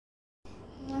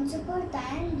Once upon a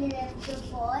time, there was a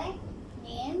boy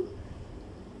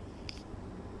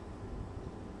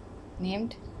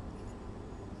named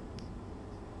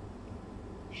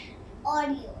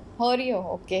Oreo.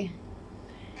 Okay.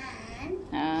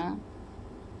 And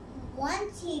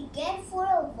once he get for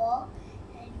a walk,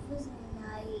 and it was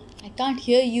night. I can't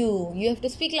hear you. You have to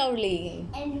speak loudly.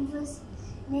 And it was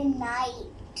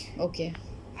night. Okay.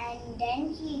 And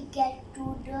then he get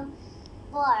to the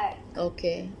park.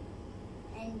 Okay.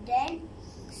 And then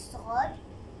saw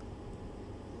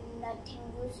nothing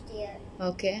was there.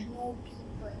 Okay. No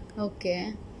people.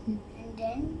 Okay. And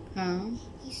then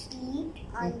he Slept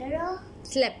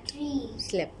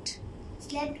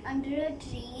under a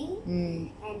tree.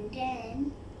 And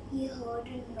then he heard a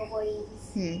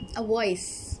noise. A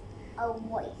voice.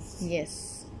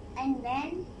 Yes. And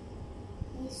then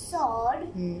he saw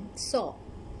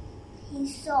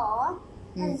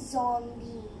a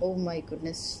zombie. Oh my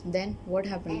goodness. Then what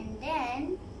happened?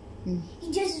 And then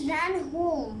he just ran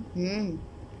home. And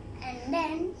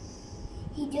then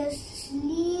he just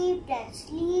slept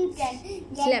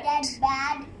and get that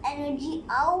bad energy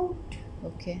out.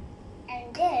 Okay.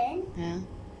 And then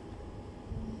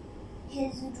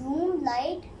his room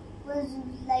light was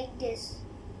like this.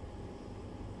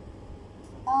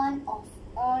 On, off,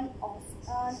 on, off,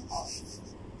 on, off.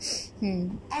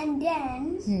 And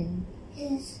then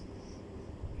his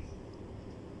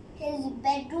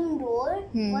bedroom door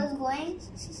was going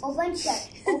open, shut,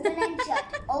 open and shut,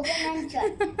 open and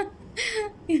shut.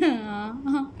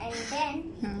 And then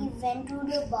he went to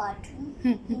the bathroom.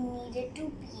 He needed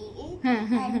to pee.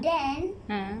 And then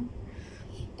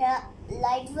the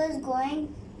light was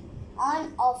going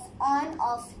on,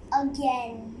 off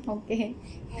again. Okay.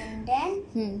 And then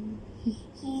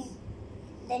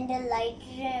then the light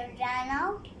ran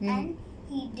out and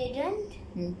he didn't.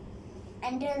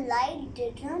 And the light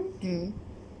didn't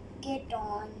get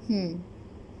on.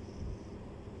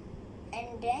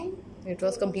 And then it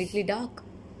was completely dark.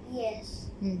 Yes.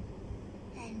 And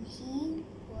he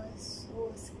was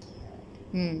so scared.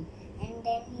 And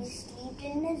then he slept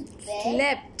in his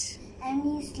bed. And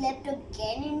he slept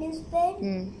again in his bed.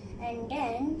 And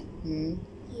then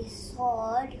he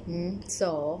saw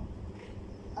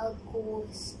a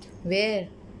ghost. Where?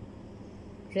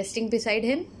 Resting beside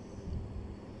him?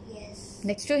 Yes.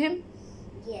 Next to him?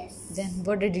 Yes. Then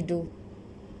what did he do?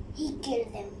 He killed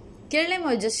him. Killed him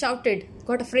or just shouted?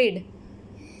 Got afraid?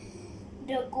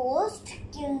 The ghost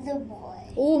killed the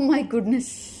boy. Oh my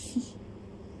goodness.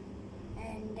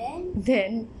 And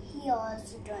then he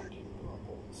also turned into a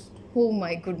ghost. Oh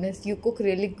my goodness. You cook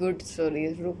really good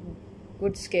stories.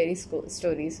 Good scary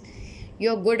stories.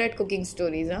 You're good at cooking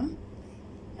stories, huh?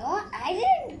 No, I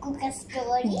didn't cook a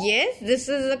story. Yes, this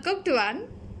is a cooked one.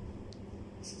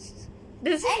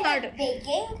 This is not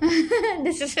baking.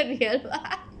 This is a real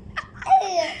one.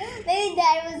 Maybe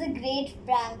that was a great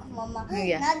prank, Mama.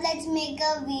 Yeah. Now let's make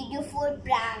a video for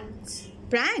pranks.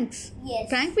 Pranks? Yes.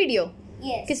 Prank video?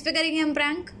 Yes. किस पे करेंगे हम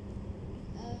prank?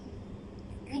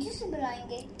 Video से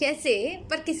बनाएंगे. कैसे?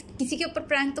 पर किसी के ऊपर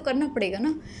prank तो करना पड़ेगा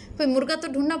ना. कोई मुर्गा तो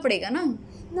ढूंढना पड़ेगा ना.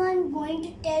 No, I'm going to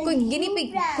tell कोई you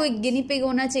guinea pig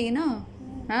होना चाहिए ना.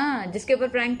 हाँ, जिसके ऊपर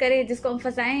prank करे, जिसको हम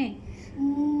फंसाएं.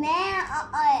 मैं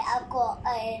आपको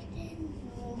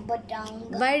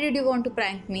बताऊंगा. Why did you want to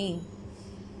prank me?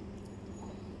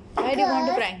 Why do you want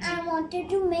to prank me? I wanted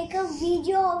to make a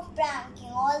video of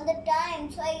pranking all the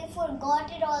time, so I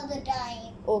forgot it all the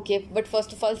time. Okay, but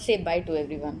first of all, say bye to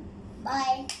everyone.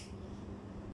 Bye.